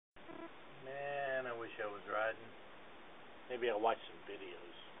riding. Maybe I'll watch some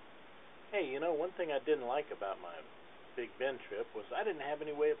videos. Hey, you know, one thing I didn't like about my Big Bend trip was I didn't have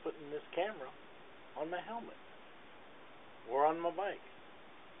any way of putting this camera on my helmet or on my bike.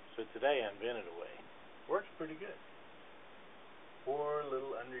 So today I invented a way. Works pretty good. Poor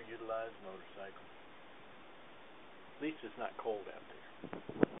little underutilized motorcycle. At least it's not cold out there.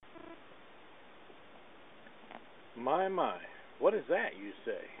 My, what is that, you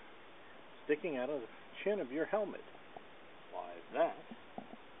say? Sticking out of the chin of your helmet. Why, that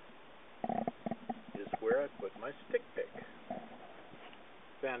is where I put my StickPic.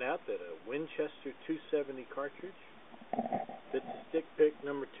 Found out that a Winchester 270 cartridge fits StickPic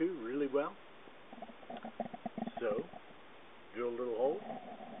number 2 really well. So, drill a little hole,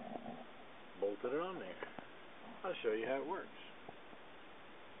 bolted it on there. I'll show you how it works.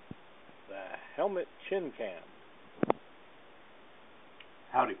 The helmet chin cam.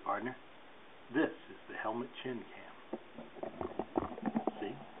 Howdy, partner. This is the helmet chin cam.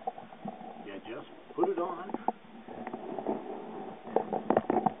 See? You just put it on,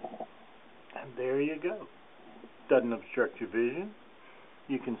 and there you go. Doesn't obstruct your vision.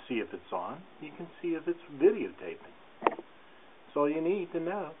 You can see if it's on. You can see if it's videotaping. That's all you need to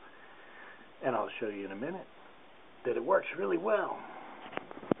know. And I'll show you in a minute that it works really well.